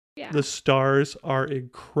Yeah. The stars are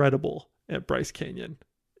incredible at Bryce Canyon.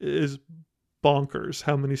 It is bonkers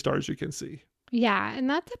how many stars you can see. Yeah, and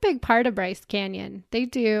that's a big part of Bryce Canyon. They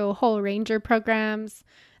do whole ranger programs.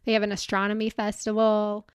 They have an astronomy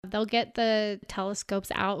festival. They'll get the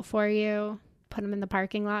telescopes out for you, put them in the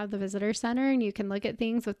parking lot of the visitor center, and you can look at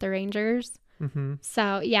things with the rangers. Mm-hmm.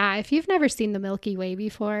 So, yeah, if you've never seen the Milky Way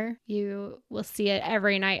before, you will see it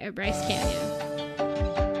every night at Bryce Canyon.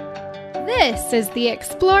 This is the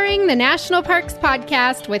Exploring the National Parks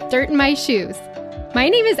podcast with Dirt in My Shoes. My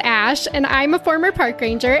name is Ash, and I'm a former park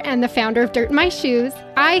ranger and the founder of Dirt in My Shoes.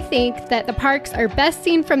 I think that the parks are best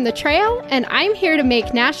seen from the trail, and I'm here to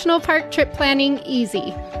make national park trip planning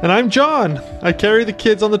easy. And I'm John. I carry the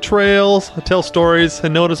kids on the trails, I tell stories,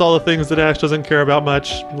 and notice all the things that Ash doesn't care about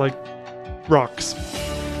much, like rocks.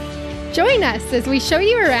 Join us as we show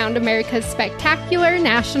you around America's spectacular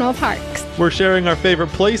national parks. We're sharing our favorite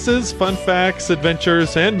places, fun facts,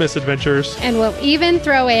 adventures, and misadventures. And we'll even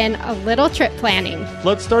throw in a little trip planning.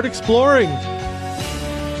 Let's start exploring.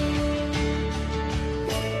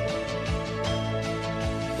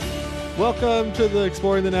 Welcome to the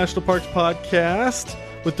Exploring the National Parks podcast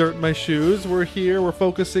with Dirt in My Shoes. We're here. We're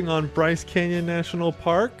focusing on Bryce Canyon National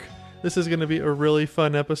Park. This is going to be a really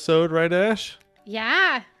fun episode, right, Ash?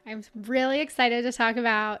 Yeah, I'm really excited to talk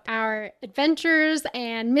about our adventures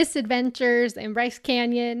and misadventures in Bryce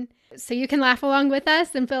Canyon. So you can laugh along with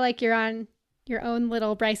us and feel like you're on your own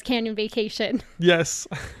little Bryce Canyon vacation. Yes.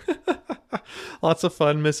 Lots of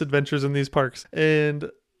fun misadventures in these parks. And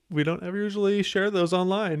we don't ever usually share those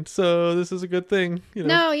online. So this is a good thing.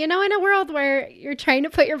 No, in a world where you're trying to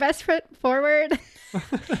put your best foot forward,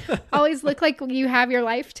 always look like you have your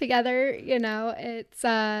life together. It's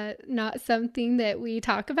not something that we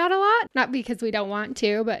talk about a lot. Not because we don't want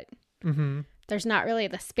to, but there's not really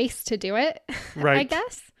the space to do it, right. I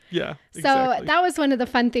guess. Yeah, exactly. So that was one of the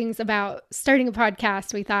fun things about starting a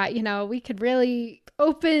podcast. We thought, we could really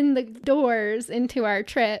open the doors into our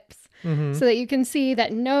trips so that you can see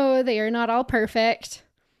that, no, they are not all perfect.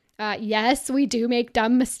 Yes, we do make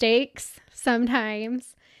dumb mistakes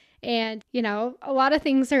sometimes. And, a lot of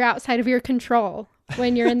things are outside of your control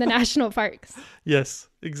when you're in the national parks. Yes,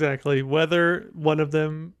 exactly. Weather, one of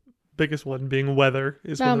them, biggest one being weather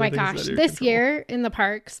is one of the things that are this control. year in the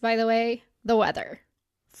parks, by the way, the weather.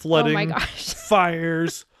 Flooding, oh my gosh.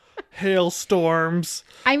 fires, hailstorms.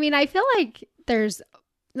 I mean, I feel like there's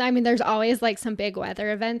always like some big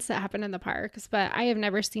weather events that happen in the parks, but I have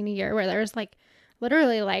never seen a year where there's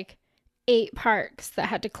literally 8 parks that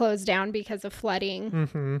had to close down because of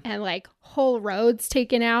flooding and whole roads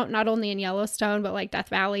taken out, not only in Yellowstone, but Death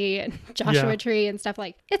Valley and Joshua Tree and stuff.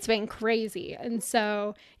 It's been crazy. And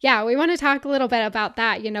so, yeah, we want to talk a little bit about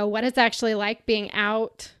that, what it's actually like being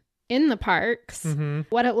out in the parks,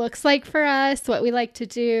 what it looks like for us, what we like to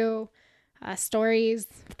do, stories,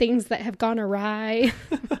 things that have gone awry.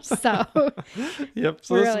 So yep.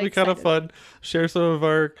 So this will be kind of fun. Share some of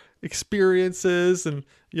our experiences, and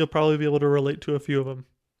you'll probably be able to relate to a few of them.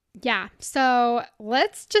 Yeah. So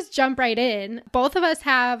let's just jump right in. Both of us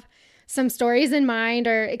have some stories in mind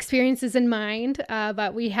or experiences in mind,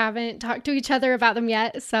 but we haven't talked to each other about them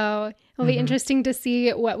yet. So it'll be interesting to see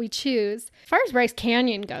what we choose. As far as Bryce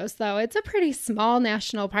Canyon goes, though, it's a pretty small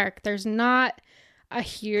national park. There's not a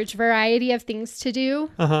huge variety of things to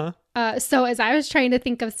do. So as I was trying to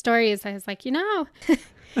think of stories, I was like, I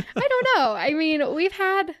don't know. I mean,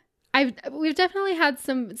 we've definitely had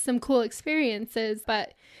some cool experiences,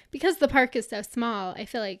 but because the park is so small, I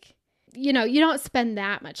feel like, you don't spend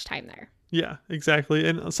that much time there. Yeah, exactly.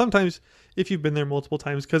 And sometimes if you've been there multiple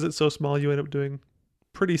times, because it's so small, you end up doing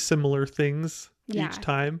pretty similar things each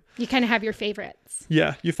time. You kind of have your favorites.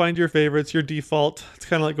 Yeah, you find your favorites, your default. It's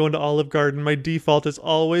kind of like going to Olive Garden. My default is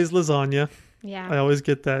always lasagna. Yeah. I always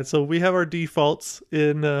get that. So we have our defaults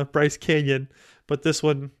in Bryce Canyon, but this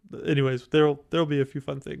one, anyways, there'll be a few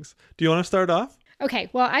fun things. Do you want to start off? Okay,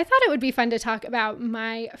 well, I thought it would be fun to talk about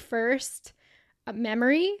my first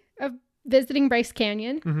memory of visiting Bryce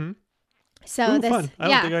Canyon. So fun. I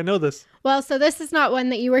don't think I know this. Well, so this is not one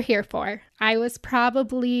that you were here for. I was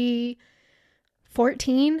probably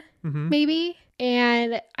 14, maybe.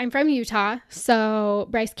 And I'm from Utah. So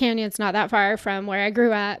Bryce Canyon's not that far from where I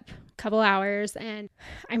grew up, a couple hours. And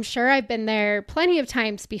I'm sure I've been there plenty of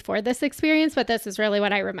times before this experience, but this is really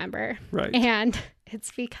what I remember. Right. And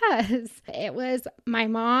it's because it was my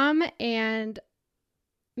mom and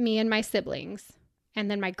me and my siblings, and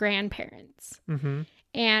then my grandparents.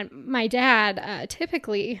 And my dad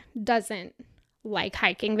typically doesn't like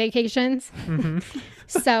hiking vacations. Mm-hmm.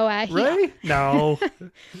 So Ray? No.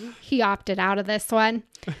 he opted out of this one.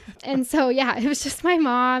 And so, yeah, it was just my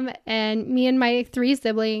mom and me and my 3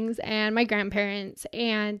 siblings and my grandparents.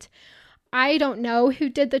 And I don't know who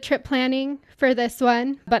did the trip planning for this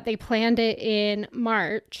one, but they planned it in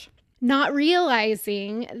March, not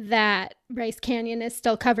realizing that Bryce Canyon is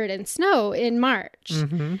still covered in snow in March.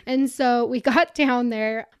 Mm-hmm. And so we got down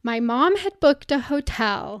there. My mom had booked a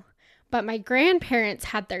hotel, but my grandparents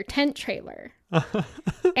had their tent trailer.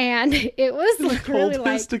 And it was The literally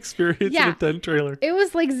coldest experience in a tent trailer. it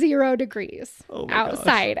was like 0 degrees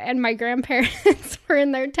outside, and my grandparents were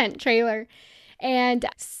in their tent trailer. And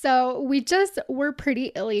so we just were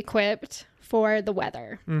pretty ill-equipped for the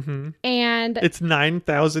weather. Mm-hmm. And it's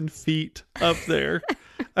 9,000 feet up there.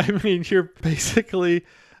 I mean, you're basically,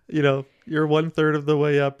 you're 1/3 of the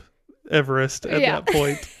way up Everest at that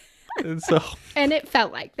point. And so, and it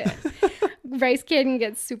felt like this. Bryce Canyon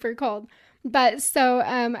gets super cold. But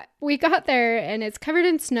so we got there and it's covered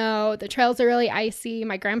in snow. The trails are really icy.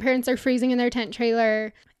 My grandparents are freezing in their tent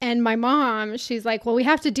trailer. And my mom, she's like, well, we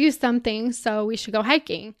have to do something, so we should go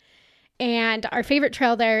hiking. And our favorite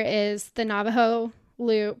trail there is the Navajo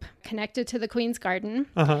Loop connected to the Queen's Garden.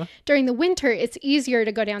 uh-huh. During the winter, it's easier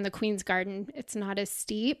to go down the Queen's Garden. It's not as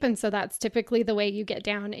steep. And so that's typically the way you get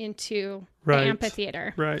down into the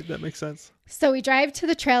amphitheater. Right. That makes sense. So we drive to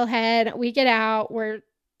the trailhead. We get out. We're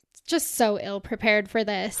just so ill prepared for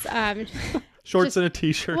this. Shorts and a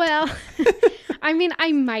t-shirt. Well, I mean,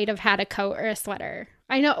 I might have had a coat or a sweater.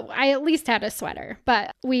 I know I at least had a sweater,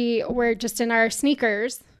 but we were just in our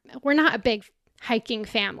sneakers. We're not a big hiking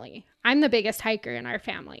family. I'm the biggest hiker in our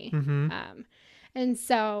family. Mm-hmm. And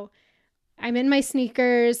so I'm in my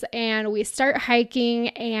sneakers and we start hiking,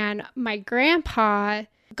 and my grandpa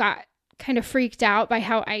got kind of freaked out by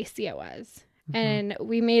how icy it was. Mm-hmm. And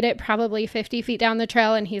we made it probably 50 feet down the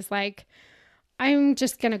trail, and he's like, I'm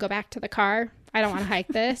just going to go back to the car. I don't want to hike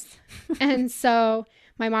this. And so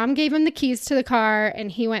my mom gave him the keys to the car, and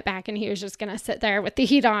he went back and he was just going to sit there with the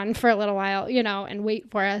heat on for a little while, and wait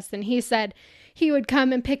for us. And he said he would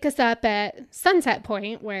come and pick us up at Sunset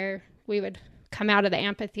Point, where we would come out of the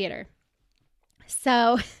amphitheater.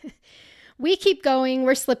 So we keep going.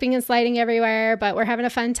 We're slipping and sliding everywhere, but we're having a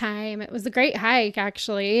fun time. It was a great hike,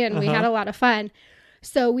 actually, and we had a lot of fun.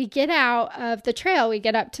 So we get out of the trail. We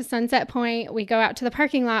get up to Sunset Point. We go out to the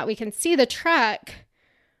parking lot. We can see the truck,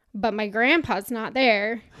 but my grandpa's not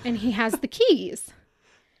there, and he has the keys.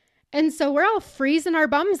 And so we're all freezing our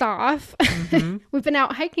bums off. Mm-hmm. We've been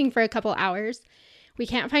out hiking for a couple hours. We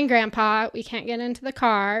can't find grandpa. We can't get into the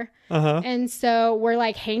car. Uh-huh. And so we're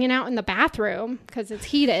like hanging out in the bathroom because it's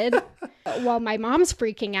heated while my mom's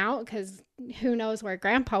freaking out because who knows where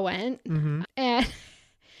grandpa went. Mm-hmm. And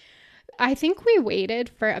I think we waited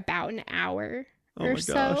for about an hour or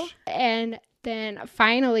so. Gosh. And then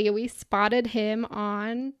finally we spotted him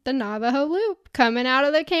on the Navajo Loop coming out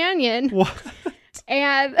of the canyon. What?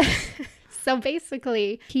 And so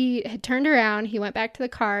basically he had turned around, he went back to the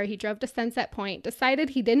car, he drove to Sunset Point, decided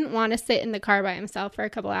he didn't want to sit in the car by himself for a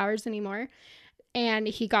couple hours anymore. And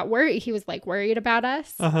he got worried. He was like worried about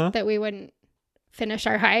us, that we wouldn't finish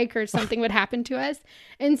our hike or something would happen to us.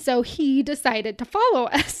 And so he decided to follow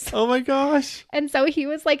us. Oh my gosh. And so he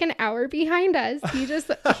was like an hour behind us. He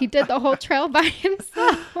did the whole trail by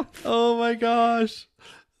himself. Oh my gosh.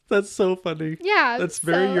 That's so funny. Yeah. That's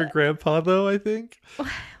very your grandpa though, I think.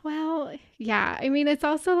 Well, yeah. I mean, it's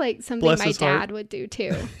also like something my dad would do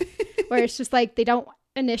too, where it's just like they don't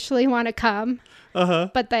initially want to come,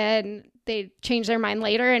 but then they change their mind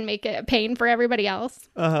later and make it a pain for everybody else.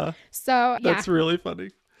 So yeah. That's really funny.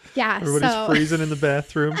 Yeah. Everybody's freezing in the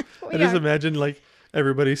bathroom. I just imagine like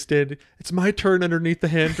everybody's standing. It's my turn underneath the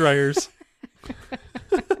hand dryers.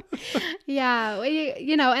 Yeah.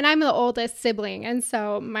 And I'm the oldest sibling. And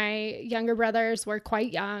so my younger brothers were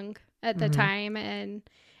quite young at the time, and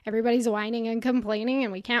everybody's whining and complaining,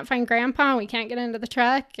 and we can't find grandpa, and we can't get into the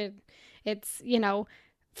truck. And it's,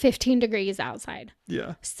 15 degrees outside.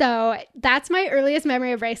 Yeah. So that's my earliest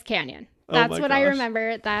memory of Bryce Canyon. That's what I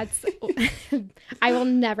remember. I will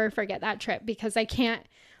never forget that trip because I can't,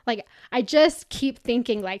 I just keep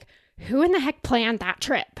thinking who in the heck planned that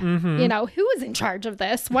trip? Mm-hmm. Who was in charge of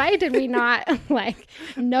this? Why did we not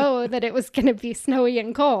know that it was going to be snowy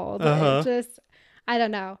and cold? I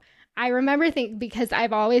don't know. I remember thinking, because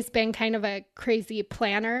I've always been kind of a crazy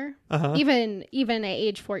planner, even at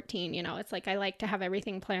age 14, it's like I like to have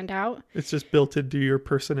everything planned out. It's just built into your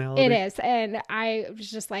personality. It is. And I was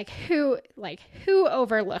just who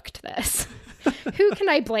overlooked this? Who can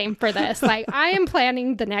I blame for this? I am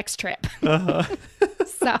planning the next trip.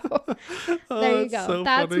 So there you go. So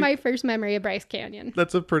That's funny. my first memory of Bryce Canyon.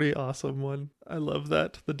 That's a pretty awesome one. I love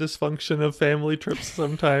that. The dysfunction of family trips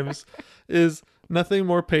sometimes is nothing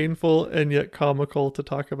more painful and yet comical to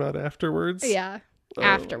talk about afterwards. Yeah.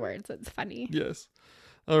 Afterwards, it's funny. Yes.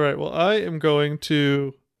 All right. Well, I am going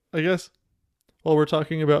to, I guess, while we're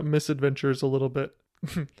talking about misadventures a little bit.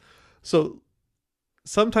 So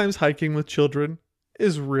sometimes hiking with children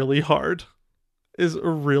is really hard, is a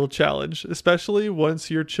real challenge, especially once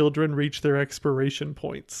your children reach their expiration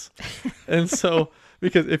points. And so,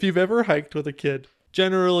 because if you've ever hiked with a kid,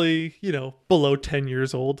 generally, below 10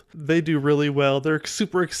 years old, they do really well. They're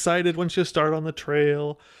super excited once you start on the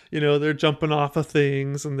trail. They're jumping off of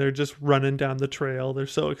things and they're just running down the trail. They're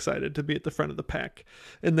so excited to be at the front of the pack.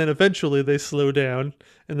 And then eventually they slow down.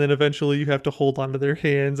 And then eventually you have to hold onto their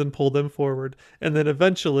hands and pull them forward. And then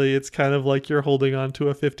eventually it's kind of like you're holding on to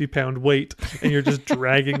a 50-pound weight and you're just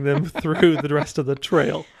dragging them through the rest of the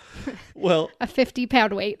trail. Well, a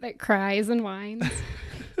 50-pound weight that cries and whines.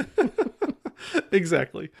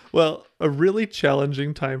 Exactly. Well, a really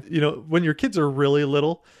challenging time. When your kids are really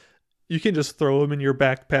little, you can just throw them in your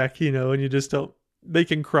backpack, and you just don't, they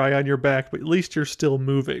can cry on your back, but at least you're still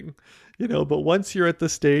moving, but once you're at the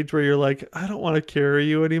stage where you're like, I don't want to carry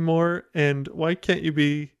you anymore. And why can't you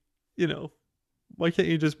be, why can't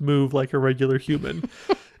you just move like a regular human?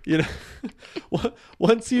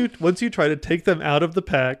 Once you try to take them out of the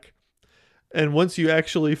pack, and once you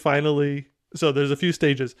actually finally, so there's a few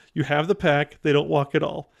stages. You have the pack, they don't walk at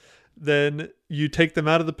all. Then you take them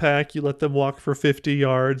out of the pack, you let them walk for 50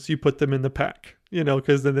 yards, you put them in the pack,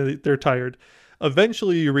 because then they're tired.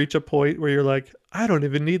 Eventually you reach a point where you're like, I don't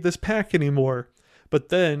even need this pack anymore. But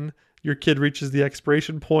then your kid reaches the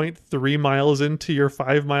expiration point 3 miles into your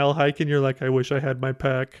 5-mile hike and you're like, I wish I had my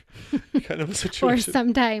pack. Kind of a situation. Or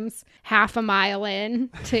sometimes half a mile in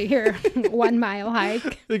to your 1 mile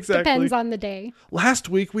hike. Exactly. Depends on the day. Last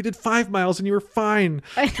week we did 5 miles and you were fine.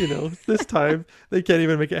 This time they can't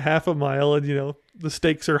even make it half a mile and, the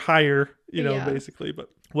stakes are higher, basically. But,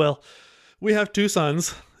 well, we have 2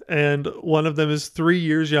 sons and one of them is 3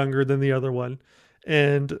 years younger than the other one.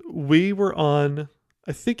 And we were on,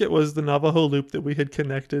 I think it was the Navajo Loop that we had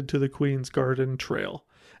connected to the Queen's Garden Trail.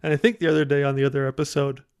 And I think the other day on the other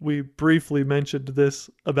episode, we briefly mentioned this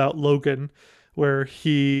about Logan, where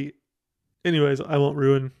anyways, I won't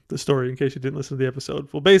ruin the story in case you didn't listen to the episode.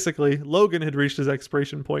 Well, basically, Logan had reached his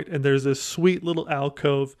expiration point, and there's this sweet little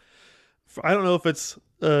alcove. I don't know if it's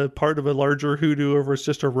a part of a larger hoodoo or if it's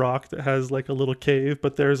just a rock that has like a little cave,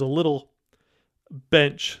 but there's a little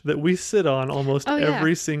bench that we sit on almost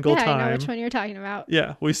every single time. I know which one you're talking about.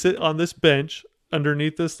 Yeah, we sit on this bench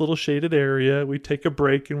underneath this little shaded area. We take a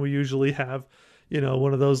break and we usually have,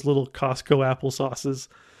 one of those little Costco applesauces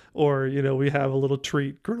or, we have a little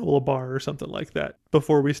treat, granola bar or something like that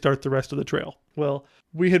before we start the rest of the trail. Well,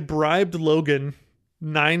 we had bribed Logan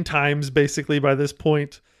 9 times basically by this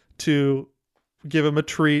point to give him a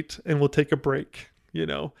treat and we'll take a break,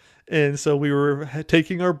 And so we were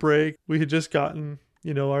taking our break. We had just gotten,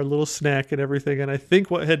 our little snack and everything. And I think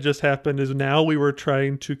what had just happened is now we were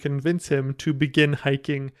trying to convince him to begin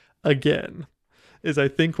hiking again, is I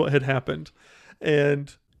think what had happened.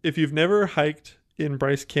 And if you've never hiked in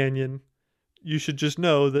Bryce Canyon, you should just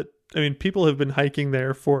know that, people have been hiking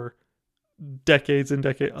there for decades and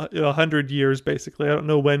decades, 100 years basically. I don't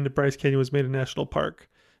know when Bryce Canyon was made a national park.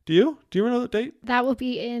 Do you know the date? That will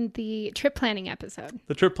be in the trip planning episode.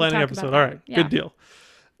 The trip planning episode. All right. Yeah. Good deal.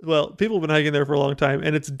 Well, people have been hiking there for a long time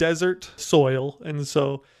and it's desert soil. And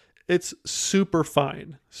so it's super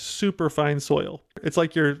fine soil. It's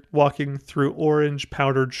like you're walking through orange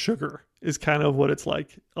powdered sugar is kind of what it's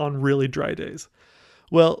like on really dry days.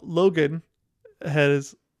 Well, Logan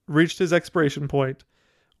has reached his expiration point.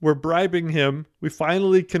 We're bribing him. We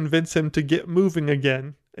finally convince him to get moving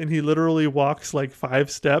again. And he literally walks like 5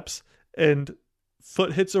 steps and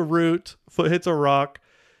foot hits a root, foot hits a rock.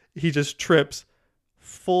 He just trips,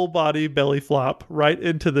 full body belly flop right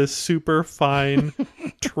into this super fine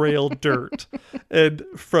trail dirt. And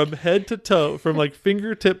from head to toe, from like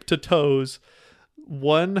fingertip to toes,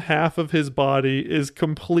 one half of his body is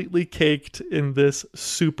completely caked in this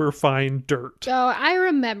super fine dirt. So I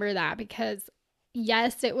remember that because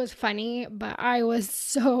yes, it was funny, but I was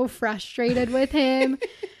so frustrated with him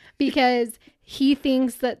because he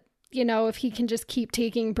thinks that, if he can just keep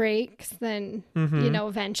taking breaks, then,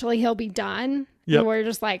 eventually he'll be done. Yep. And we're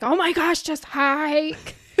just like, oh my gosh, just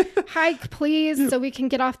hike, hike, please, so we can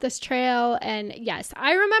get off this trail. And yes,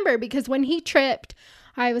 I remember because when he tripped,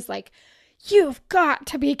 I was like, you've got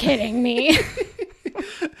to be kidding me.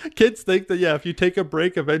 Kids think that, yeah, if you take a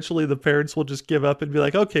break, eventually the parents will just give up and be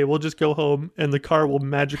like, okay, we'll just go home and the car will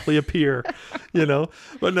magically appear, you know?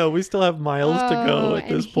 But no, we still have miles to go at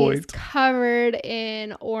this point. He's covered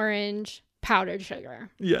in orange powdered sugar.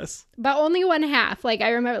 Yes. But only one half. Like, I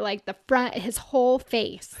remember, like, the front, his whole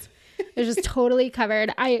face is just totally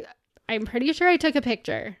covered. I'm pretty sure I took a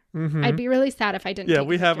picture. Mm-hmm. I'd be really sad if I didn't. Yeah,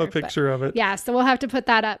 we have a picture of it. Yeah, so we'll have to put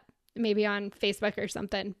that up maybe on Facebook or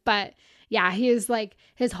something. But yeah, he is like,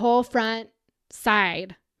 his whole front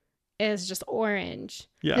side is just orange.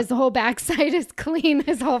 Yeah. His whole back side is clean.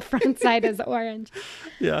 His whole front side is orange.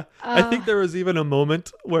 Yeah. I think there was even a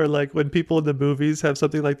moment where, like, when people in the movies have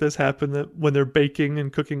something like this happen, that when they're baking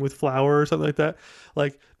and cooking with flour or something like that,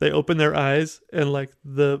 like, they open their eyes and, like,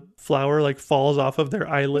 the flour, like, falls off of their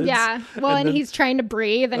eyelids. Yeah. Well, and then he's trying to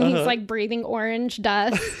breathe and he's, like, breathing orange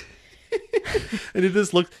dust. And it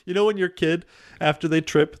just looks, you know, when your kid, after they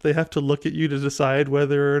trip, they have to look at you to decide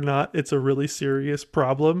whether or not it's a really serious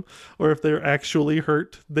problem or if they're actually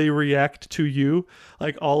hurt, they react to you.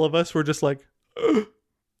 Like, all of us were just like,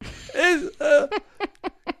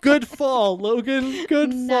 good fall, Logan.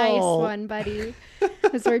 Good fall. Nice one, buddy.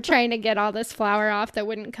 Because we're trying to get all this flour off that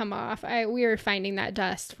wouldn't come off. We were finding that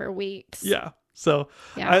dust for weeks. Yeah. So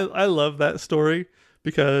Yeah. I love that story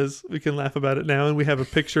because we can laugh about it now and we have a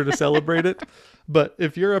picture to celebrate it. But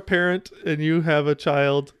if you're a parent and you have a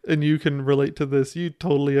child and you can relate to this, you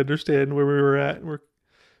totally understand where we were at. And we're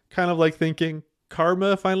kind of like thinking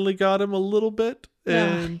karma finally got him a little bit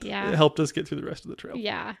and yeah. it helped us get through the rest of the trail.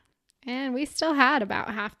 Yeah. And we still had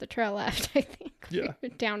about half the trail left, I think. Yeah. We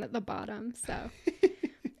were down at the bottom. So,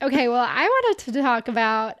 okay, well, I wanted to talk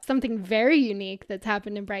about something very unique that's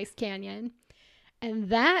happened in Bryce Canyon. And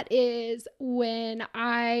that is when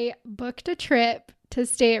I booked a trip to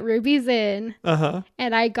stay at Ruby's Inn. Uh-huh.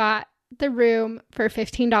 And I got the room for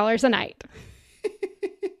 $15 a night.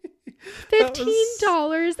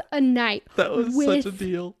 $15 a night. That was such a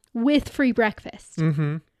deal. With free breakfast.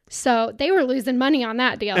 Mm-hmm. So they were losing money on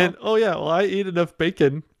that deal. And oh yeah, well, I ate enough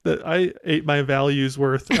bacon that I ate my value's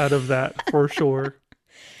worth out of that for sure.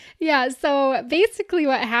 Yeah. So basically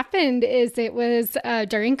what happened is it was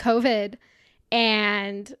during COVID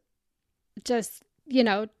and just, you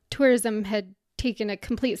know, tourism had taken a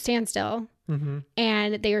complete standstill. Mm-hmm.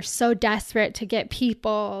 And they were so desperate to get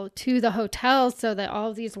people to the hotels so that all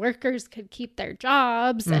of these workers could keep their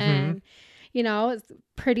jobs. Mm-hmm. And, you know, it's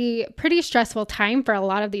pretty stressful time for a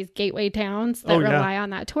lot of these gateway towns that rely on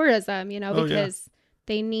that tourism, you know, because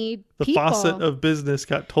they need the people. faucet of business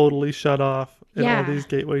got totally shut off and all these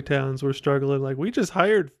gateway towns were struggling. Like, we just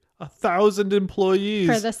hired 1,000 employees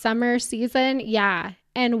for the summer season. Yeah.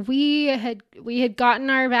 And we had gotten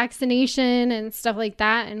our vaccination and stuff like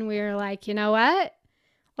that. And we were like, you know what?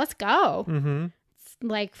 Let's go. Mm-hmm. It's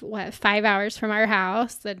like, 5 hours from our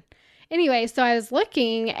house. And anyway, so I was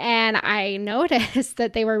looking and I noticed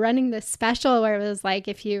that they were running this special where it was like,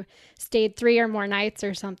 if you stayed 3 or more nights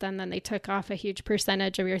or something, then they took off a huge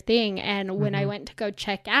percentage of your thing. And when I went to go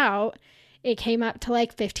check out, it came up to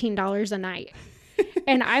like $15 a night.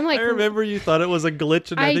 And I'm like, I remember you thought it was a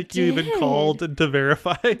glitch, and I think you even called to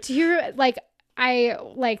verify. I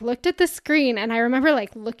looked at the screen and I remember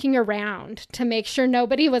like looking around to make sure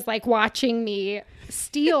nobody was like watching me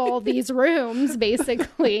steal these rooms,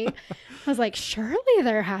 basically. I was like, surely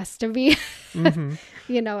there has to be,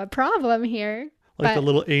 you know, a problem here. Like the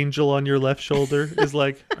little angel on your left shoulder is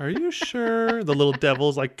like, are you sure? The little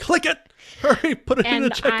devil's like, click it. Hurry, put it in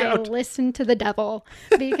the checkout. And I listened to the devil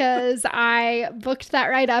because I booked that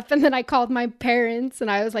right up. And then I called my parents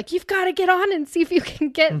and I was like, you've got to get on and see if you can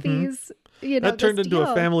get these, you know, that turned into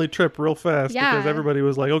a family trip real fast because everybody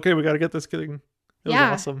was like, okay, we got to get this thing. It was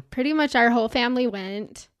awesome. Pretty much our whole family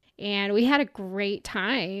went. And we had a great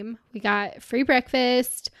time. We got free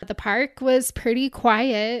breakfast. The park was pretty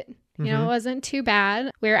quiet. You know, it wasn't too bad.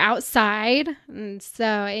 We were outside. And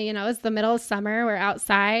so, you know, it was the middle of summer. We're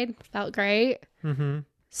outside. Felt great. Mm-hmm.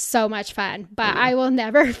 So much fun. But I will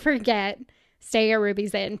never forget staying at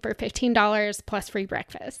Ruby's Inn for $15 plus free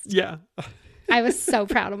breakfast. Yeah. I was so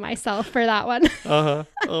proud of myself for that one. Uh-huh.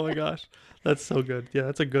 Oh my gosh. That's so good. Yeah,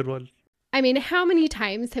 that's a good one. I mean, how many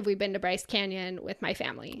times have we been to Bryce Canyon with my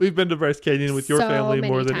family? We've been to Bryce Canyon with your So family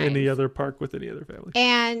more many than any times. other park with any other family.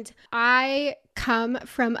 And I come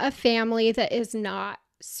from a family that is not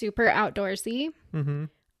super outdoorsy. Mm-hmm.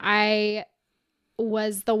 I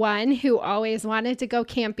was the one who always wanted to go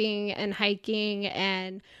camping and hiking.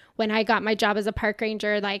 And when I got my job as a park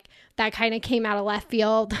ranger, like that kind of came out of left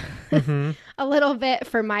field a little bit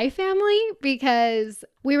for my family because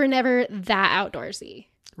we were never that outdoorsy.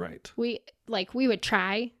 Right. We would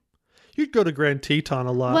try. You'd go to Grand Teton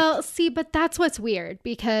a lot. Well, see, but that's what's weird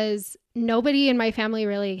because nobody in my family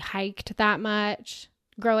really hiked that much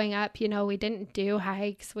growing up. You know, we didn't do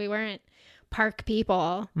hikes. We weren't park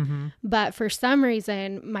people. Mm-hmm. But for some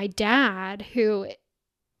reason, my dad, who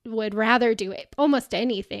would rather do almost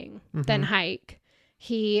anything than hike,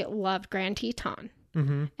 he loved Grand Teton.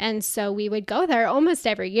 Mm-hmm. And so we would go there almost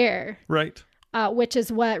every year. Right. Which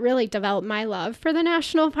is what really developed my love for the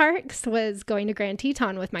national parks, was going to Grand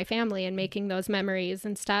Teton with my family and making those memories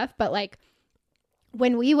and stuff. But like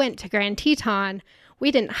when we went to Grand Teton, we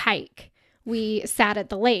didn't hike. We sat at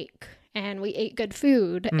the lake and we ate good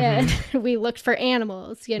food and we looked for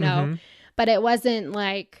animals, you know, but it wasn't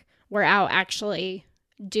like we're out actually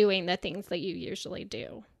doing the things that you usually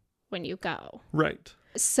do when you go. Right.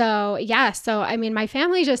 So, yeah. So, I mean, my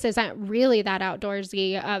family just isn't really that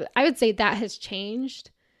outdoorsy. I would say that has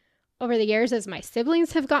changed over the years as my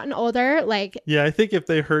siblings have gotten older. Like, yeah, I think if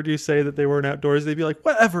they heard you say that they weren't outdoors, they'd be like,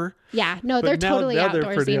 whatever. Yeah, no, But they're now totally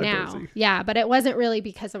they're pretty outdoorsy now. outdoorsy. Yeah, but it wasn't really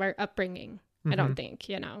because of our upbringing. I don't think,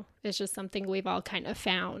 you know, it's just something we've all kind of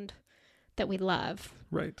found that we love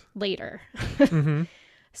Right. later. Mm-hmm.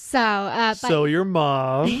 But, So your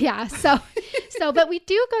mom. yeah. But we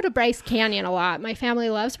do go to Bryce Canyon a lot. My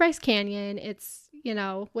family loves Bryce Canyon. It's, you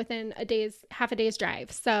know, within half a day's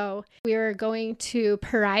drive. So we were going to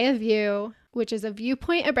Pariah View, which is a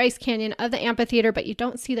viewpoint at Bryce Canyon of the amphitheater, but you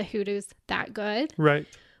don't see the hoodoos that good. Right.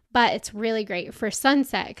 But it's really great for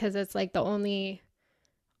sunset because it's like the only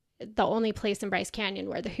place in Bryce Canyon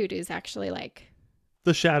where the hoodoos actually like.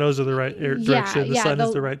 The shadows are the right direction. The sun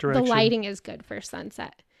is the right direction. The lighting is good for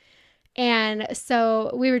sunset. And so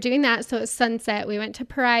we were doing that. So it's sunset. We went to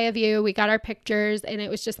Pariah View. We got our pictures, and it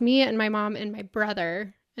was just me and my mom and my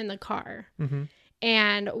brother in the car. Mm-hmm.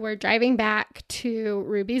 And we're driving back to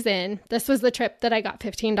Ruby's Inn. This was the trip that I got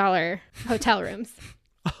 $15 hotel rooms.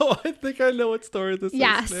 Oh, I think I know what story this is.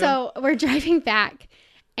 Yeah. So we're driving back,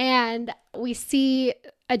 and we see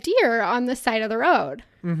a deer on the side of the road.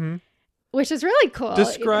 Mm-hmm. Which is really cool.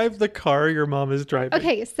 Describe the car your mom is driving.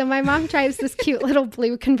 Okay, so my mom drives this cute little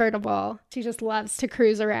blue convertible. She just loves to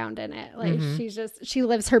cruise around in it. Like she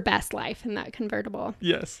lives her best life in that convertible.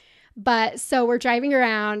 Yes. But so we're driving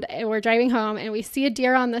around and we're driving home and we see a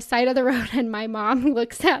deer on the side of the road and my mom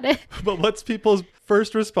looks at it. But what's people's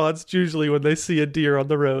first response usually when they see a deer on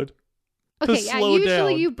the road? Okay, to slow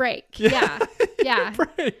usually down. you brake. Yeah. Yeah.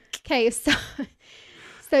 Brake. Okay, so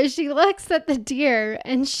she looks at the deer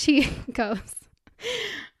and she goes,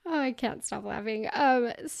 oh, I can't stop laughing.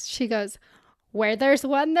 She goes, where there's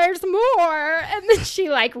one, there's more. And then she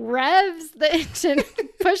like revs the engine,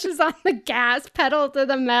 pushes on the gas pedal to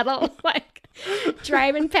the metal, like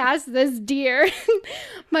driving past this deer.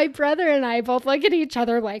 My brother and I both look at each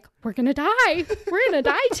other like, we're going to die. We're going to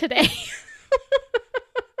die today.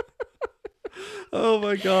 Oh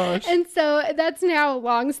my gosh. And so that's now a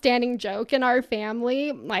long-standing joke in our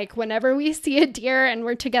family. Like whenever we see a deer and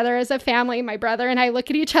we're together as a family, my brother and I look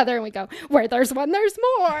at each other and we go, where there's one, there's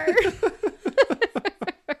more.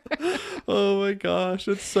 Oh my gosh,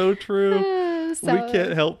 it's so true. We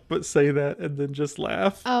can't help but say that and then just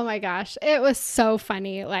laugh. Oh my gosh, it was so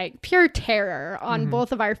funny. Like pure terror on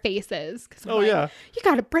both of our faces. Yeah. You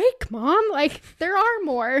got to brake, Mom. Like there are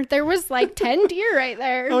more. There was like 10 deer right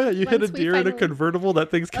there. Oh yeah, you hit a deer in a convertible.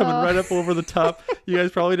 That thing's coming right up over the top. You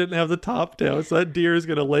guys probably didn't have the top down, so that deer is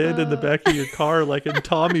going to land in the back of your car like in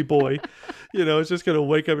Tommy Boy. You know, it's just going to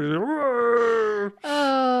wake up and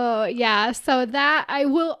oh yeah, so that I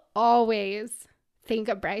will always think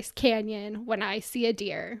of Bryce Canyon when I see a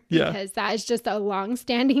deer because that is just a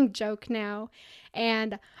long-standing joke now.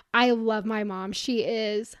 And I love my mom. She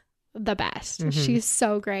is the best. She's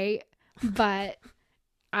so great, but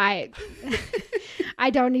I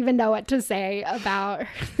don't even know what to say about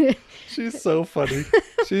her. She's so funny.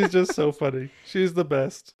 She's just so funny. She's the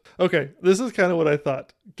best. Okay, this is kind of what I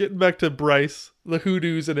thought. Getting back to Bryce, the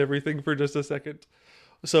hoodoos and everything for just a second.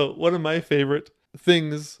 So one of my favorite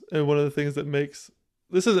things, and one of the things that makes,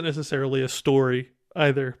 this isn't necessarily a story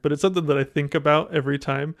either, but it's something that I think about every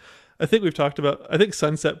time. I think we've talked about, I think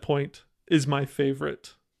Sunset Point is my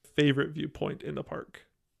favorite viewpoint in the park.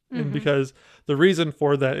 And because the reason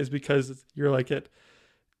for that is because you're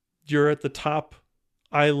at the top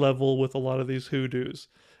eye level with a lot of these hoodoos.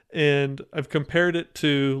 And I've compared it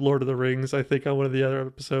to Lord of the Rings, I think, on one of the other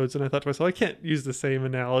episodes. And I thought to myself, I can't use the same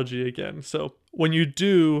analogy again. So when you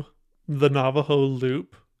do the Navajo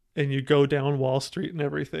Loop and you go down Wall Street and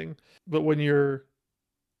everything, but when you're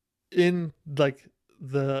in like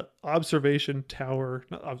the observation platform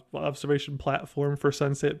for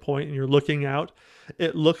Sunset Point and you're looking out,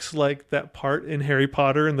 it looks like that part in Harry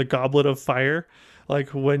Potter and the Goblet of Fire. Like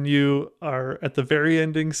when you are at the very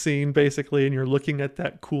ending scene, basically, and you're looking at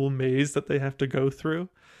that cool maze that they have to go through.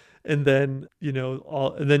 And then,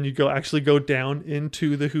 and then you actually go down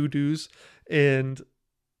into the hoodoos. And,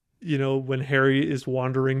 when Harry is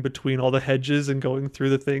wandering between all the hedges and going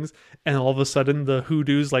through the things, and all of a sudden the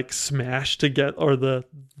hoodoos like smash together, or the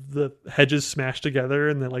hedges smash together,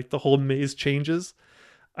 and then like the whole maze changes.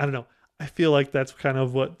 I don't know. I feel like that's kind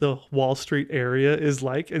of what the Wall Street area is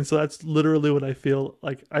like. And so that's literally what I feel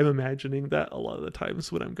like I'm imagining that a lot of the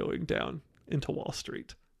times when I'm going down into Wall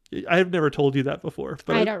Street. I have never told you that before.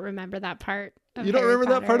 But I don't remember that part. You don't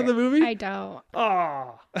remember that part of the movie? I don't.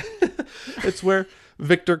 Ah. It's where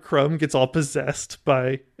Victor Crumb gets all possessed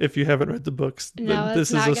by, if you haven't read the books, No,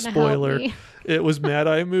 this is a spoiler. It was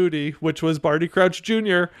Mad-Eye Moody, which was Barty Crouch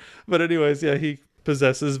Jr. But anyways, yeah, he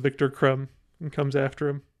possesses Victor Crumb and comes after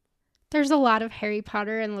him. There's a lot of Harry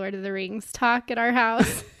Potter and Lord of the Rings talk at our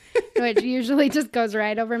house, which usually just goes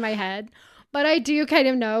right over my head. But I do kind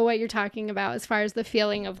of know what you're talking about as far as the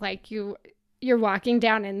feeling of like you're walking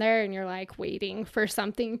down in there and you're like waiting for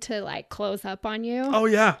something to like close up on you. Oh,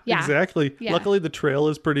 yeah. Exactly. Yeah. Luckily, the trail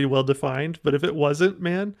is pretty well defined. But if it wasn't,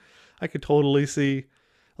 man, I could totally see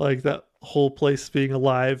like that whole place being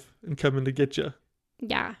alive and coming to get you.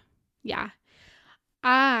 Yeah. Yeah.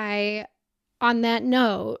 On that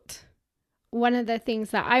note, one of the things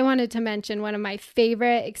that I wanted to mention, one of my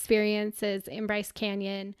favorite experiences in Bryce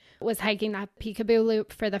Canyon was hiking that Peekaboo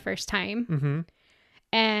Loop for the first time. Mm-hmm.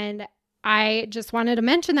 And I just wanted to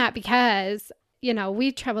mention that because,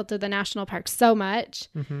 we traveled to the national park so much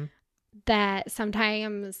that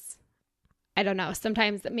sometimes, I don't know,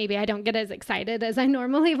 sometimes maybe I don't get as excited as I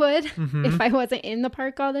normally would if I wasn't in the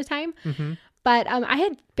park all the time. Mm-hmm. But I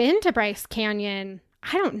had been to Bryce Canyon,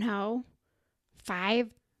 I don't know,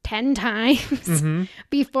 5-10 times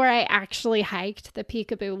before I actually hiked the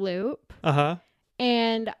Peekaboo Loop. Uh-huh.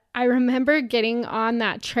 And I remember getting on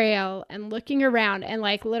that trail and looking around and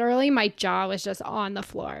like literally my jaw was just on the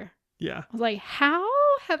floor. Yeah. I was like, how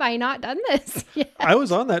have I not done this yet? I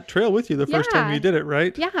was on that trail with you the first time you did it,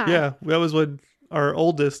 right? Yeah. Yeah. That was when our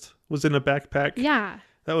oldest was in a backpack. Yeah.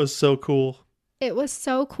 That was so cool. It was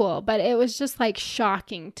so cool, but it was just like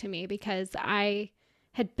shocking to me because I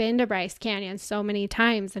had been to Bryce Canyon so many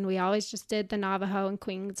times and we always just did the Navajo and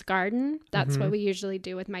Queen's Garden. That's what we usually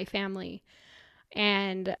do with my family.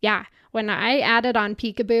 And yeah, when I added on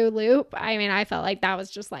Peekaboo Loop, I mean, I felt like that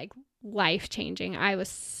was just like life-changing. I was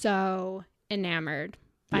so enamored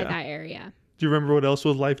by that area. Do you remember what else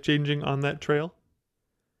was life-changing on that trail?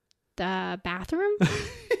 The bathroom?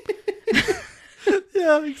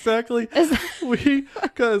 Yeah, exactly.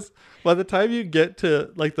 Because by the time you get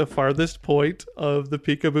to like the farthest point of the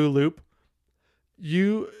Peekaboo Loop,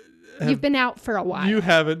 you've been out for a while. You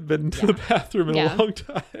haven't been to the bathroom in a long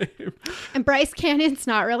time. And Bryce Canyon's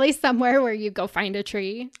not really somewhere where you go find a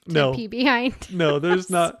tree to pee behind. No, there's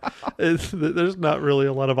not. There's not really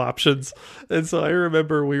a lot of options. And so I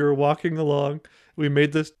remember we were walking along. We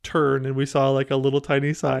made this turn and we saw like a little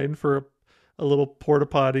tiny sign for a little porta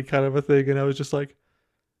potty kind of a thing. And I was just like,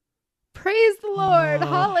 praise the Lord.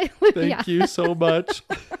 Hallelujah. Thank you so much.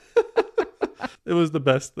 It was the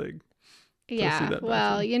best thing. Yeah.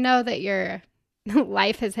 Well, you know that your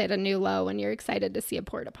life has hit a new low when you're excited to see a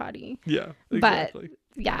porta potty. Yeah, exactly.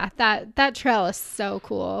 But yeah, that trail is so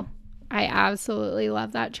cool. I absolutely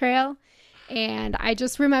love that trail. And I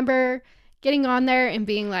just remember getting on there and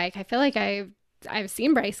being like, I feel like I've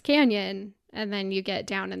seen Bryce Canyon. And then you get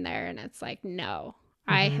down in there and it's like, no,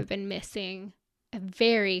 I have been missing a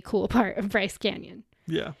very cool part of Bryce Canyon.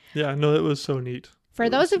 Yeah. Yeah. No, it was so neat. For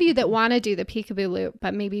those of you that want to do the Peekaboo Loop,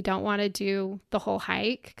 but maybe don't want to do the whole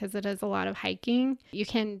hike because it is a lot of hiking, you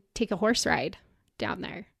can take a horse ride down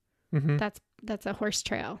there. Mm-hmm. That's a horse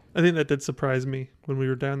trail. I think that did surprise me when we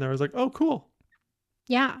were down there. I was like, oh, cool.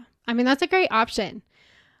 Yeah. I mean, that's a great option.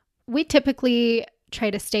 We typically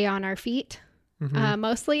try to stay on our feet.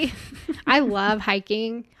 Mostly. I love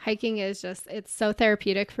hiking. Hiking is just, it's so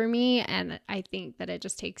therapeutic for me. And I think that it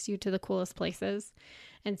just takes you to the coolest places.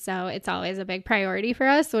 And so it's always a big priority for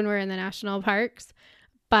us when we're in the national parks.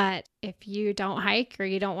 But if you don't hike or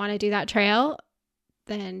you don't want to do that trail,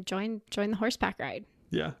 then join the horseback ride.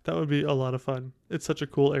 Yeah, that would be a lot of fun. It's such a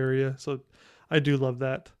cool area. So I do love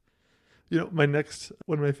that. One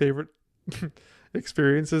of my favorite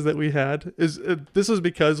experiences that we had is this was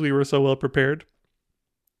because we were so well prepared.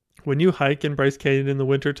 When you hike in Bryce Canyon in the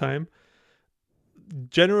wintertime,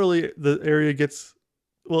 generally the area gets,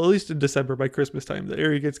 well, at least in December by Christmas time, the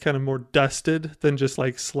area gets kind of more dusted than just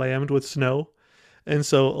like slammed with snow. And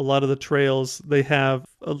so a lot of the trails, they have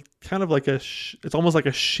a kind of like it's almost like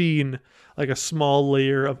a sheen, like a small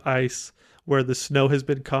layer of ice where the snow has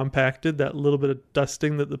been compacted. That little bit of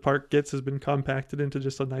dusting that the park gets has been compacted into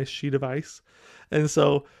just a nice sheet of ice. And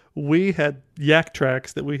so we had yak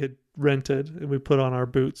tracks that we had rented and we put on our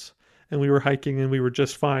boots, and we were hiking and we were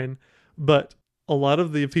just fine. But a lot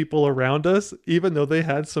of the people around us, even though they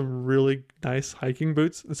had some really nice hiking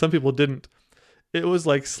boots, and some people didn't, it was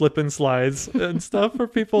like slip and slides and stuff for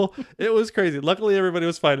people. It was crazy. Luckily, everybody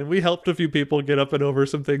was fine. And we helped a few people get up and over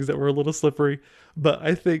some things that were a little slippery. But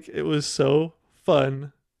I think it was so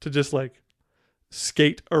fun to just like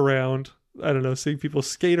skate around. I don't know, seeing people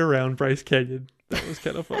skate around Bryce Canyon. That was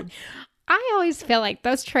kind of fun. I always feel like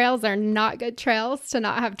those trails are not good trails to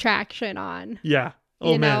not have traction on. Yeah.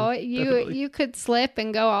 Oh, you know, man, you definitely. you could slip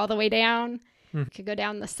and go all the way down. You could go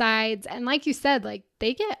down the sides. And like you said, like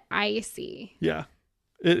they get icy. Yeah.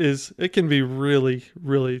 It can be really,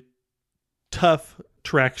 really tough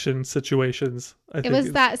traction situations. It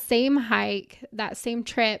was that same hike, that same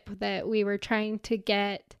trip that we were trying to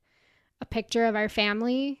get a picture of our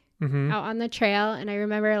family out on the trail. And I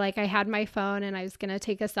remember like I had my phone and I was going to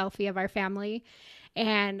take a selfie of our family.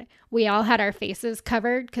 And we all had our faces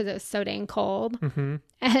covered because it was so dang cold.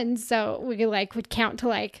 And so we like would count to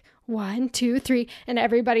like 1, 2, 3, and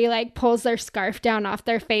everybody like pulls their scarf down off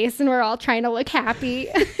their face, and we're all trying to look happy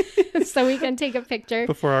so we can take a picture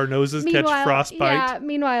before our noses catch frostbite. Yeah,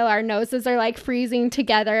 meanwhile our noses are like freezing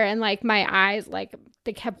together, and like my eyes like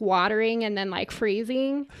they kept watering and then like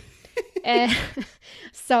freezing. And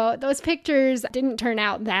so those pictures didn't turn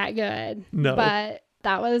out that good. No. But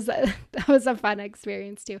that was a fun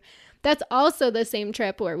experience too. That's also the same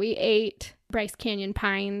trip where we ate Bryce Canyon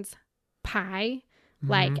Pines pie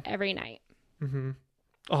like every night.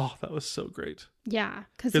 Oh, that was so great. Yeah.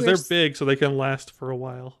 Because they're big, so they can last for a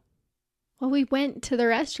while. Well, we went to the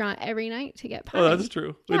restaurant every night to get pie. Oh, that's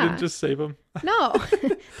true. Yeah. We didn't just save them. No,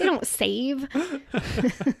 they don't save.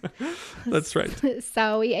 That's right.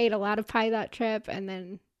 So we ate a lot of pie that trip and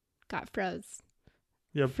then got froze.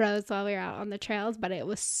 Yep. Froze while we were out on the trails, but it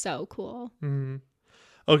was so cool.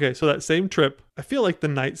 Okay, so that same trip, I feel like the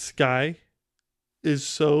night sky is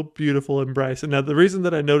so beautiful in Bryce. And now the reason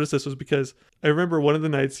that I noticed this was because I remember one of the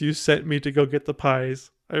nights you sent me to go get the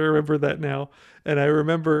pies. I remember that now. And I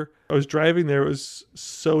remember I was driving there. It was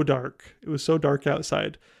so dark. It was so dark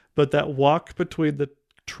outside. But that walk between the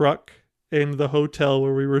truck and the hotel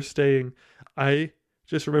where we were staying, I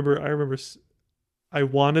remember I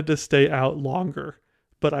wanted to stay out longer,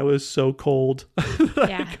 but I was so cold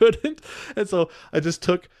that I couldn't. And so I just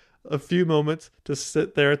took a few moments to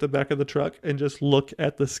sit there at the back of the truck and just look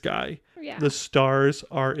at the sky. Yeah. The stars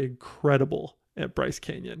are incredible at Bryce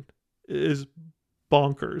Canyon. It is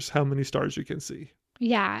bonkers how many stars you can see.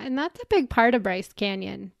 Yeah, and that's a big part of Bryce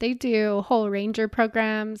Canyon. They do whole ranger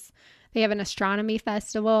programs. They have an astronomy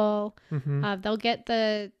festival. They'll get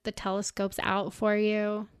the telescopes out for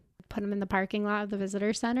you, put them in the parking lot of the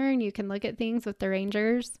visitor center, and you can look at things with the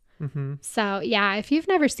rangers. So yeah, if you've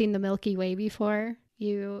never seen the Milky Way before,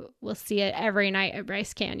 you will see it every night at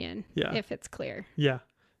Bryce Canyon. Yeah. If it's clear. Yeah,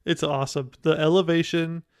 it's awesome. The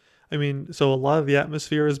elevation, I mean, so a lot of the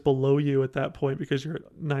atmosphere is below you at that point because you're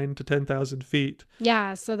at 9,000 to 10,000 feet.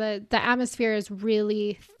 Yeah, so the atmosphere is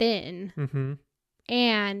really thin,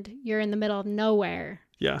 and you're in the middle of nowhere.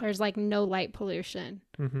 Yeah. There's like no light pollution.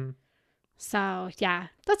 So yeah,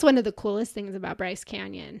 that's one of the coolest things about Bryce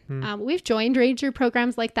Canyon. We've joined ranger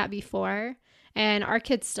programs like that before, and our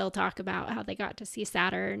kids still talk about how they got to see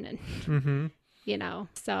Saturn and, you know,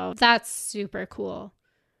 so that's super cool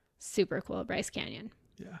at Bryce Canyon.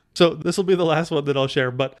 Yeah. So this will be the last one that I'll share,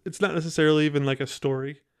 but it's not necessarily even like a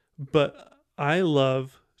story, but I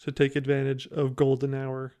love to take advantage of golden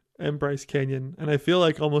hour and Bryce Canyon. And I feel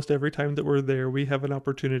like almost every time that we're there, we have an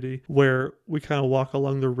opportunity where we kind of walk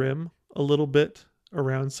along the rim a little bit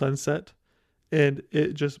around sunset, and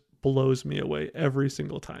it just blows me away every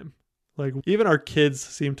single time. Like even our kids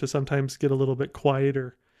seem to sometimes get a little bit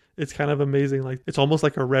quieter. It's kind of amazing. Like it's almost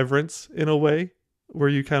like a reverence in a way where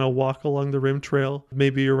you kind of walk along the rim trail,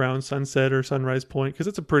 maybe around sunset or sunrise point, because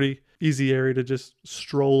it's a pretty easy area to just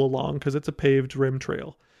stroll along because it's a paved rim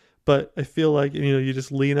trail. But I feel like, you know, you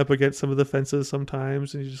just lean up against some of the fences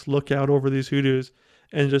sometimes and you just look out over these hoodoos,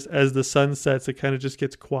 and just as the sun sets, it kind of just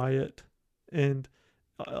gets quiet. And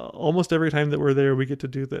almost every time that we're there, we get to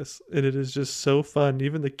do this. And it is just so fun.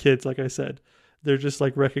 Even the kids, like I said, they're just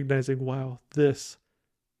like recognizing, wow, this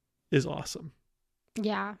is awesome.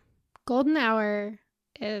 Yeah. Golden hour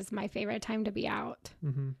is my favorite time to be out.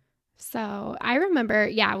 So I remember,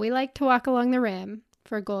 we like to walk along the rim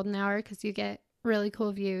for golden hour because you get really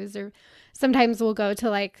cool views. Or sometimes we'll go to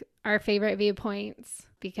like our favorite viewpoints,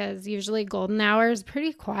 because usually golden hour is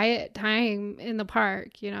pretty quiet time in the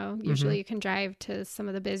park. Usually you can drive to some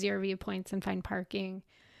of the busier viewpoints and find parking.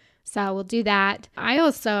 So we'll do that. I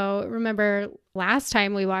also remember last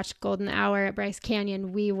time we watched golden hour at Bryce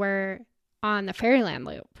Canyon, we were on the Fairyland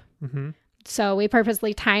Loop. So we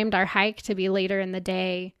purposely timed our hike to be later in the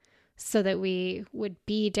day so that we would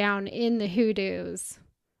be down in the hoodoos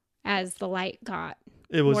as the light got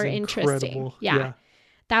more interesting. Yeah.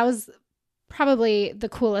 That was probably the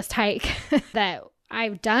coolest hike that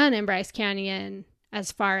I've done in Bryce Canyon,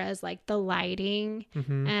 as far as like the lighting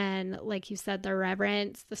and, like you said, the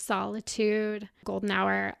reverence, the solitude. Golden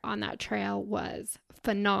hour on that trail was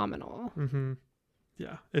phenomenal.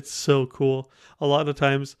 Yeah, it's so cool. A lot of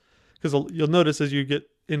times, because you'll notice as you get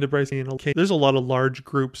into Bryce Canyon, there's a lot of large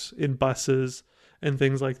groups in buses and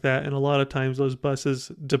things like that. And a lot of times those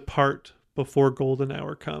buses depart before golden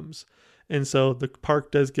hour comes. And so the park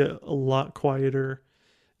does get a lot quieter.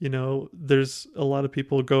 There's a lot of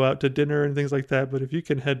people go out to dinner and things like that. But if you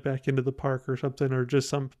can head back into the park or something, or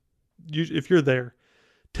just if you're there,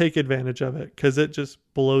 take advantage of it, because it just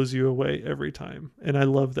blows you away every time. And I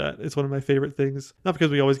love that. It's one of my favorite things. Not because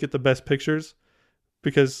we always get the best pictures,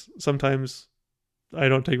 because sometimes I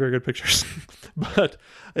don't take very good pictures, but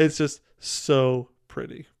it's just so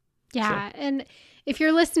pretty. Yeah. And if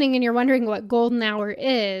you're listening and you're wondering what golden hour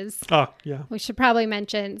is, we should probably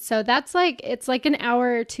mention. So it's like an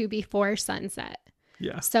hour or two before sunset.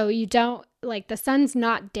 Yeah. So you don't, like, the sun's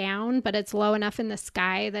not down, but it's low enough in the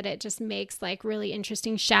sky that it just makes like really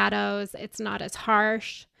interesting shadows. It's not as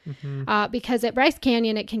harsh. Because at Bryce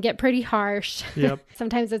Canyon, it can get pretty harsh. Yep.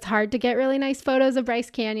 Sometimes it's hard to get really nice photos of Bryce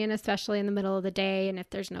Canyon, especially in the middle of the day and if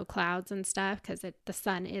there's no clouds and stuff, because the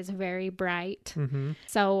sun is very bright.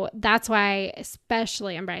 So that's why,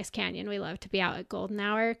 especially in Bryce Canyon, we love to be out at golden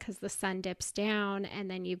hour, because the sun dips down and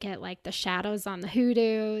then you get like the shadows on the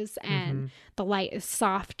hoodoos and the light is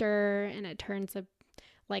softer and it turns a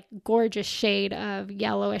like gorgeous shade of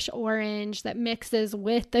yellowish orange that mixes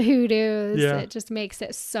with the hoodoos. Yeah. It just makes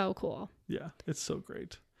it so cool. Yeah, it's so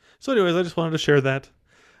great. So anyways, I just wanted to share that.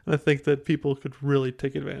 And I think that people could really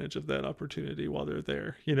take advantage of that opportunity while they're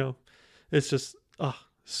there. It's just,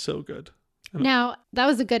 so good. Now, that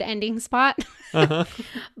was a good ending spot.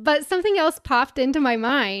 But something else popped into my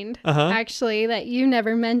mind, actually, that you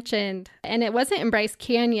never mentioned. And it wasn't in Bryce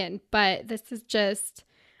Canyon, but this is just,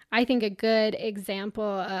 I think, a good example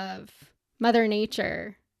of Mother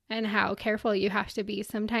Nature and how careful you have to be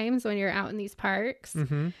sometimes when you're out in these parks.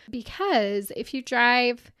 Because if you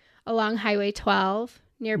drive along Highway 12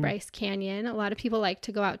 near Bryce Canyon, a lot of people like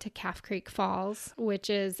to go out to Calf Creek Falls, which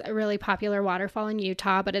is a really popular waterfall in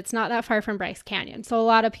Utah, but it's not that far from Bryce Canyon. So a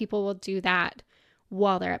lot of people will do that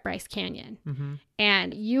while they're at Bryce Canyon.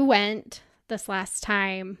 And you went this last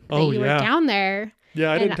time that you were down there.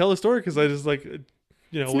 Yeah, I didn't tell the story because I just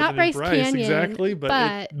it's not Bryce Canyon exactly,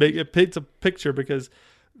 but it paints a picture, because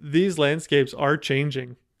these landscapes are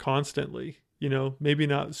changing constantly. Maybe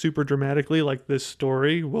not super dramatically like this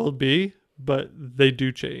story will be, but they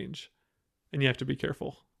do change, and you have to be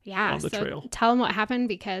careful. Yeah, on the trail. Tell them what happened,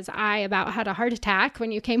 because I about had a heart attack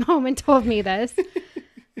when you came home and told me this.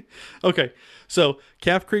 Okay, so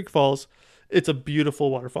Calf Creek Falls, it's a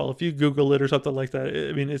beautiful waterfall. If you Google it or something like that,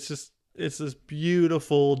 it's this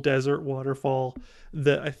beautiful desert waterfall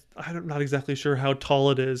that I'm not exactly sure how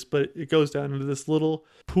tall it is, but it goes down into this little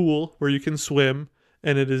pool where you can swim,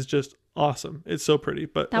 and it is just awesome. It's so pretty.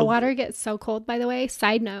 But that water gets so cold, by the way.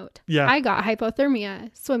 Side note. Yeah. I got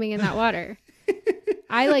hypothermia swimming in that water.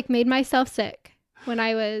 I made myself sick when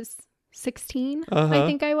I was 16, I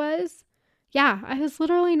think I was. Yeah, I was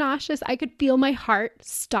literally nauseous. I could feel my heart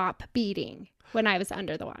stop beating when I was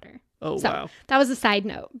under the water. Oh, so, wow. That was a side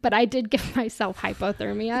note, but I did give myself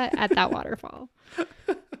hypothermia at that waterfall.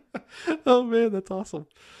 Oh, man, that's awesome.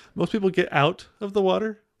 Most people get out of the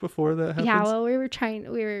water before that happens. Yeah, well,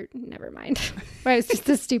 never mind. I was just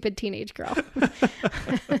a stupid teenage girl.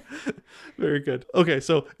 Very good. Okay,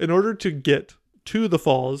 so in order to get to the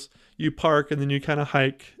falls, you park and then you kind of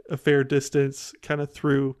hike a fair distance kind of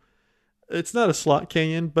through. It's not a slot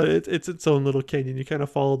canyon, but it's its own little canyon. You kind of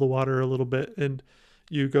follow the water a little bit and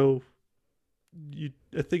you go,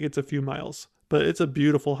 I think it's a few miles, but it's a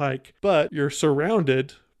beautiful hike. But you're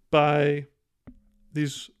surrounded by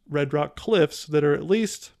these red rock cliffs that are at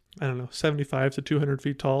least, 75 to 200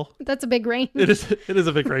 feet tall. That's a big range. It is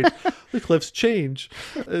a big range. The cliffs change.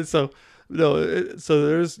 And so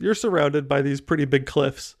you're surrounded by these pretty big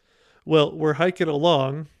cliffs. Well, we're hiking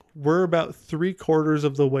along. We're about 3/4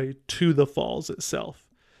 of the way to the falls itself.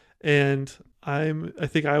 And I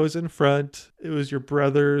think I was in front. It was your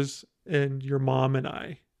brothers and your mom and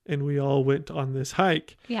I, and we all went on this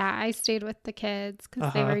hike. Yeah, I stayed with the kids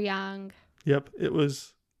because they were young. Yep, it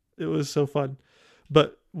was so fun.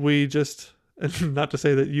 But we just, and not to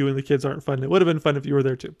say that you and the kids aren't fun. It would have been fun if you were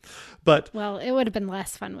there too. But well, it would have been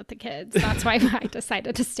less fun with the kids. That's why I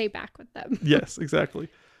decided to stay back with them. Yes, exactly.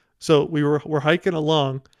 So we're hiking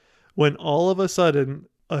along when all of a sudden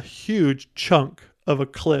a huge chunk of a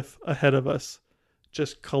cliff ahead of us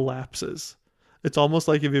just collapses. It's almost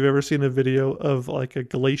like if you've ever seen a video of like a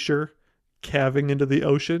glacier calving into the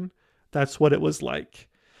ocean. That's what it was like.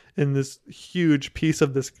 And this huge piece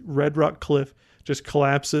of this red rock cliff just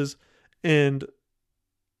collapses, and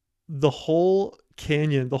the whole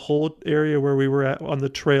canyon, the whole area where we were at on the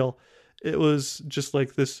trail, it was just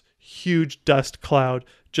like this huge dust cloud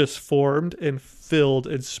just formed and filled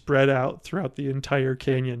and spread out throughout the entire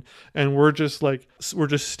canyon. And we're just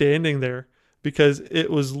standing there because it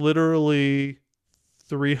was literally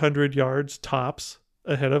 300 yards tops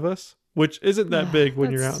ahead of us, which isn't that big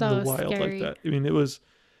when you're out in the wild like that. I mean, it was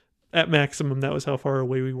at maximum, that was how far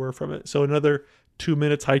away we were from it. So another 2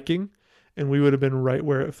 minutes hiking and we would have been right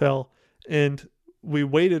where it fell. And we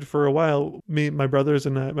waited for a while. My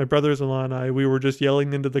brothers-in-law and I, we were just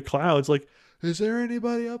yelling into the clouds like, is there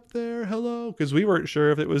anybody up there? Hello? Because we weren't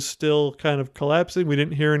sure if it was still kind of collapsing. We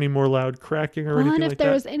didn't hear any more loud cracking or anything like that. And if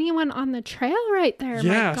there was anyone on the trail right there,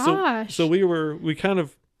 my gosh. So we kind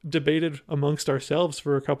of debated amongst ourselves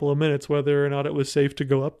for a couple of minutes whether or not it was safe to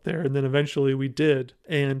go up there. And then eventually we did.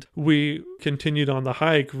 And we continued on the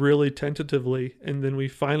hike really tentatively. And then we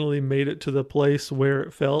finally made it to the place where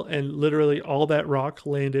it fell. And literally all that rock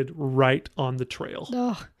landed right on the trail.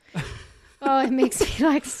 Oh, it makes me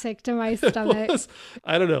like sick to my stomach.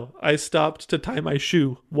 I don't know. I stopped to tie my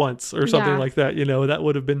shoe once or something like that. That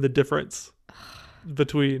would have been the difference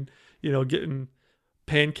between, getting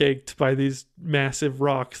pancaked by these massive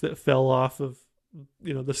rocks that fell off of,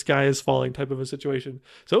 the sky is falling type of a situation.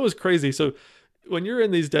 So it was crazy. So when you're in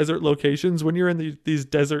these desert locations, when you're in these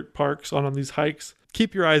desert parks on these hikes,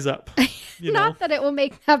 keep your eyes up. Not that it will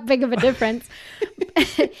make that big of a difference.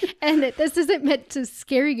 And this isn't meant to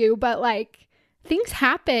scare you, but like things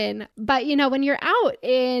happen. But, when you're out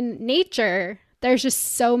in nature, there's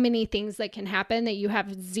just so many things that can happen that you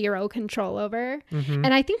have zero control over. Mm-hmm.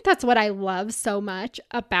 And I think that's what I love so much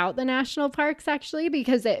about the national parks, actually,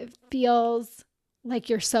 because it feels like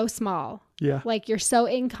you're so small. Yeah. Like you're so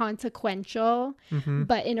inconsequential, mm-hmm.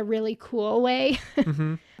 but in a really cool way,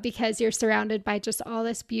 mm-hmm. because you're surrounded by just all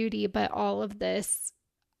this beauty, but all of this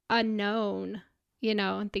unknown,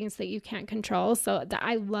 and things that you can't control. So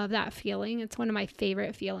I love that feeling. It's one of my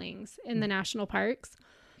favorite feelings in the national parks.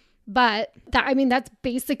 But that's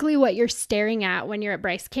basically what you're staring at when you're at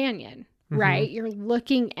Bryce Canyon, mm-hmm. right? You're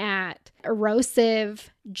looking at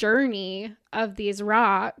erosive journey of these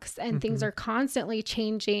rocks, and mm-hmm. things are constantly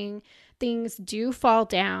changing. Things do fall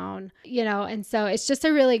down, and so it's just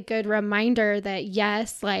a really good reminder that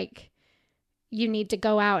yes, like you need to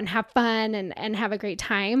go out and have fun and have a great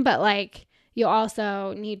time, but like you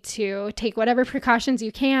also need to take whatever precautions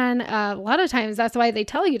you can. A lot of times that's why they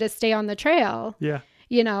tell you to stay on the trail. Yeah.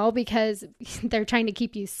 Because they're trying to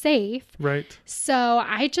keep you safe. Right. So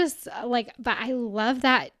I just but I love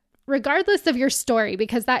that regardless of your story,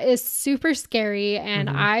 because that is super scary. And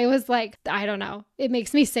mm-hmm. I was like, I don't know. It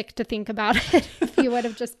makes me sick to think about it. If you would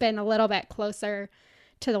have just been a little bit closer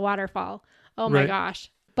to the waterfall. Oh my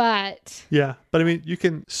gosh. But yeah, but I mean, you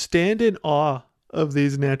can stand in awe of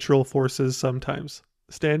these natural forces sometimes.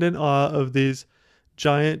 Stand in awe of these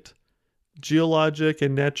giant geologic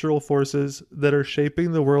and natural forces that are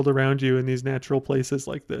shaping the world around you in these natural places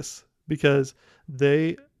like this, because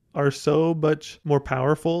they are so much more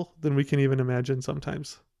powerful than we can even imagine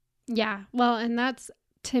sometimes. Yeah. Well, and that's,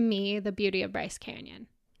 to me, the beauty of Bryce Canyon.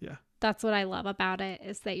 Yeah. That's what I love about it,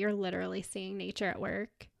 is that you're literally seeing nature at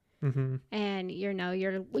work. Mm-hmm. And you're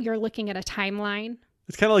looking at a timeline.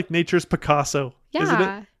 It's kind of like nature's Picasso, isn't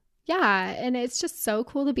it? Yeah. And it's just so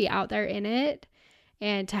cool to be out there in it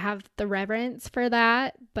and to have the reverence for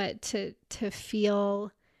that, but to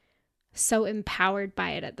feel so empowered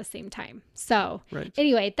by it at the same time. So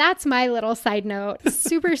Anyway, that's my little side note.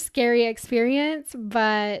 Super scary experience,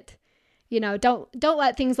 but don't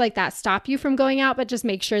let things like that stop you from going out, but just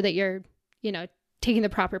make sure that you're, taking the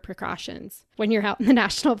proper precautions when you're out in the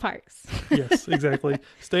national parks. Yes, exactly.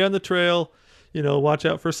 Stay on the trail, watch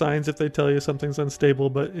out for signs if they tell you something's unstable,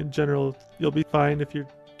 but in general, you'll be fine if you're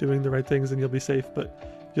doing the right things, and you'll be safe,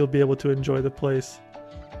 but you'll be able to enjoy the place.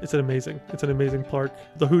 It's an amazing park.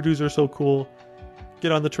 The hoodoos are so cool.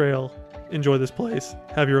 Get on the trail enjoy this place,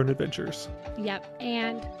 have your own adventures. Yep.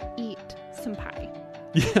 And eat some pie.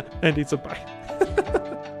 Yeah, and eat some pie.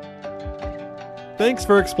 Thanks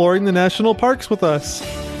for exploring the national parks with us.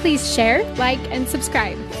 Please share, like, and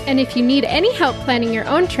subscribe. And if you need any help planning your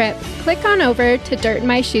own trip, click on over to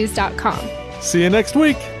dirtmyshoes.com. See you next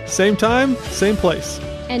week. Same time, same place.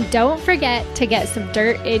 And don't forget to get some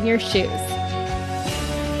dirt in your shoes.